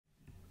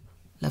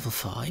Level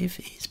 5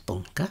 is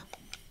Bunker.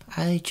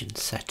 Agent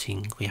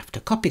setting, we have to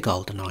copy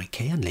Goldeneye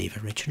key and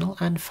leave original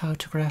and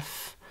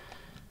photograph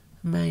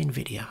main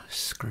video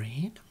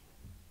screen.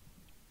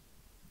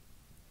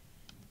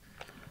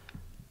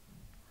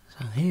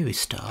 So here we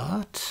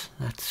start,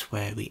 that's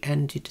where we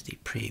ended the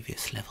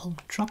previous level,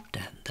 drop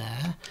down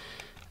there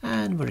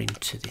and we're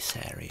into this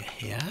area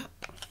here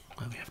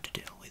where we have to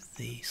deal with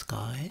these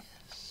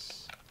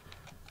guys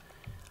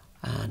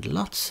and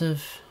lots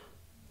of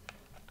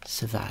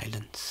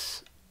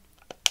surveillance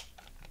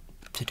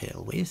to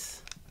deal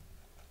with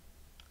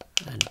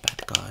and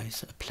bad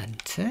guys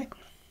aplenty.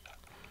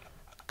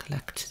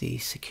 Collect the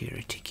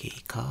security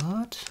key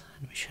card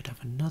and we should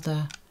have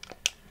another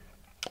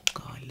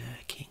guy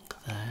lurking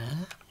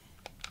there.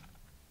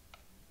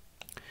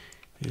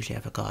 We usually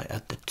have a guy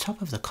at the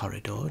top of the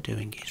corridor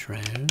doing his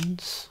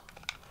rounds.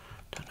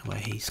 Don't know where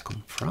he's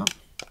come from.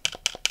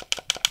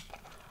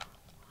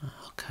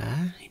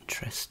 Okay,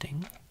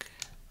 interesting.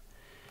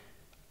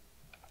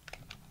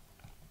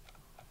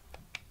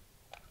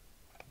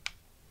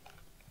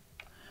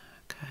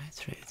 Okay,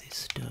 through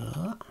this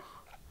door.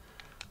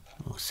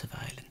 More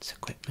surveillance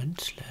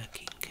equipment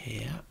lurking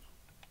here.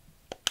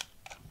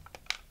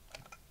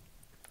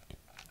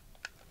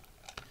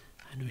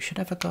 And we should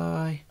have a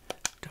guy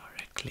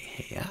directly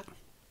here.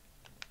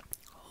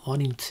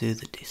 One into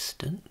the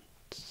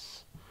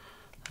distance.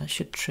 That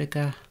should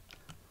trigger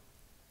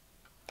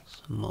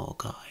some more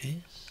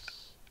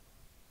guys.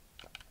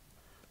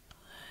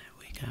 There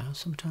we go.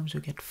 Sometimes we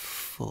get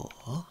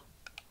 4.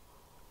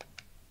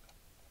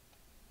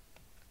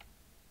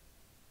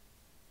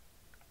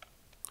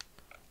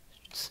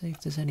 Let's see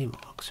if there's any more,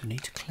 because we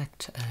need to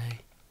collect a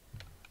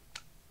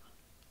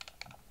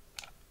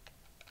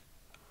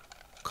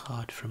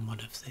card from one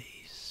of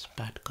these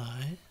bad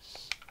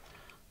guys.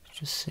 Let's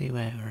just see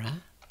where we're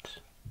at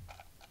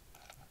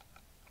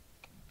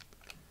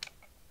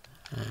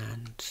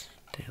and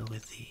deal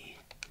with the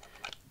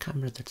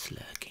camera that's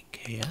lurking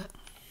here.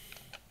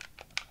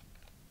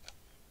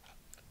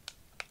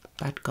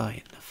 Bad guy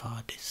in the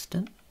far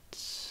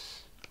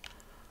distance,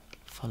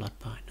 followed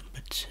by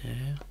number 2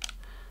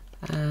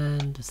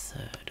 and the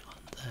third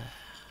one there.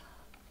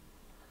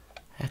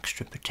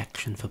 Extra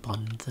protection for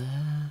Bond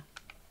there.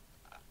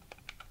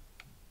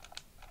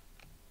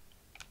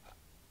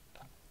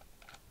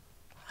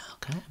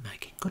 Okay,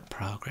 making good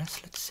progress.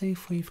 Let's see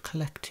if we've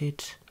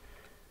collected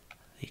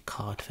the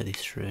card for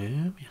this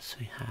room. Yes,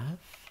 we have.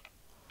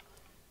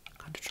 I'm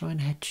going to try and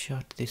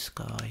headshot this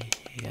guy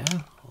here,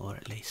 or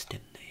at least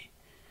in the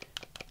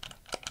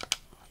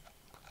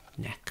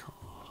neck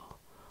or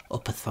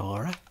upper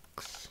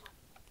thorax.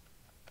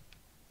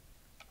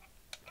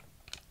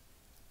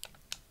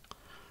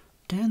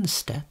 Down the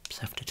steps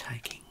after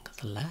taking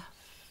the left.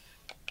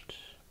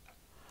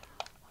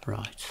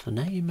 Right, so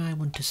now you may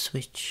want to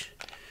switch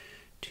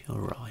to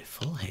your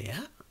rifle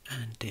here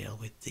and deal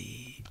with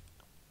the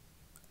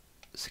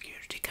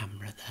security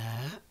camera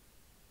there.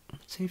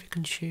 Let's see if you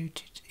can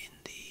shoot it in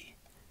the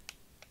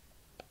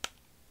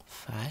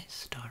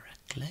face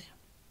directly.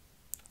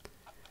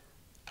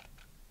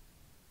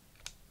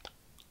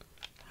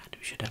 And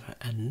we should have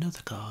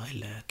another guy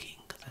lurking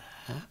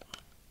there.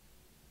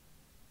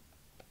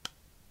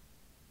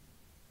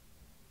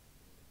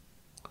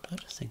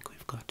 Good, I think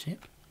we've got it.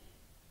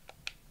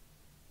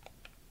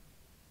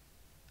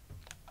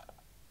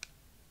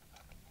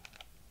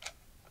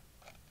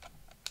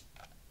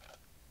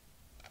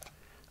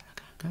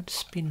 I'm going to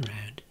spin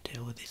round and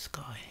deal with this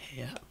guy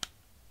here.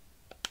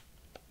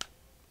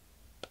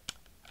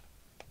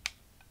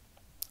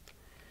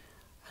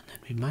 And then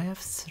we may have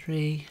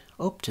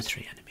up to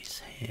three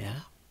enemies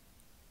here.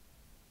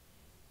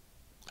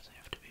 So you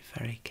have to be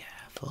very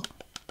careful.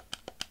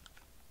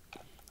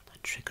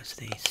 That triggers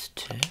these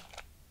 2.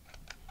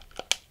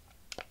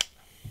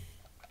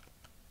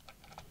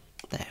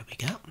 There we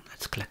go.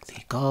 Let's collect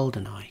the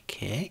Goldeneye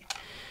key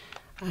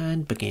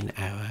and begin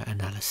our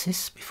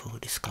analysis before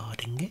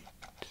discarding it.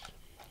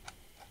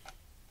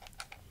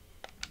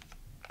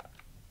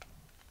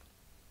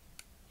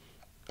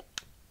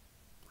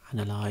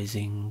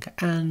 Analysing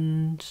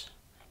and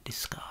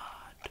discard.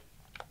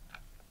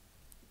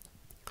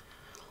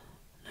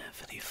 Now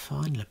for the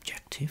final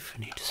objective,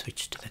 we need to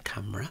switch to the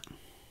camera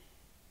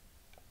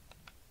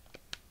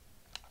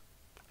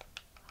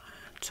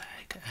and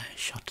take a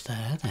shot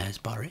there. There's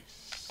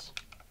Boris.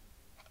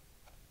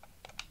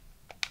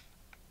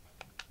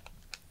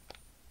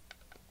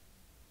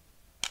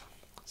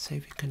 Let's see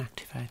if we can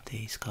activate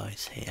these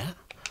guys here.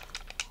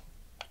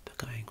 We're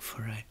going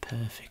for a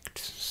perfect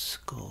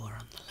score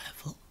on the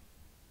level.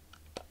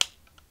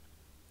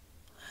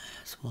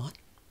 There's 1.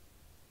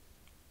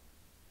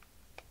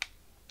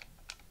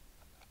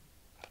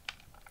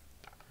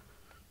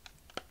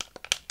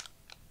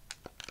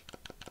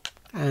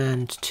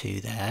 And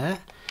 2 there.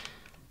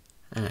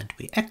 And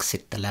we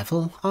exit the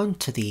level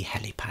onto the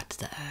helipad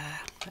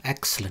there.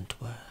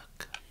 Excellent work.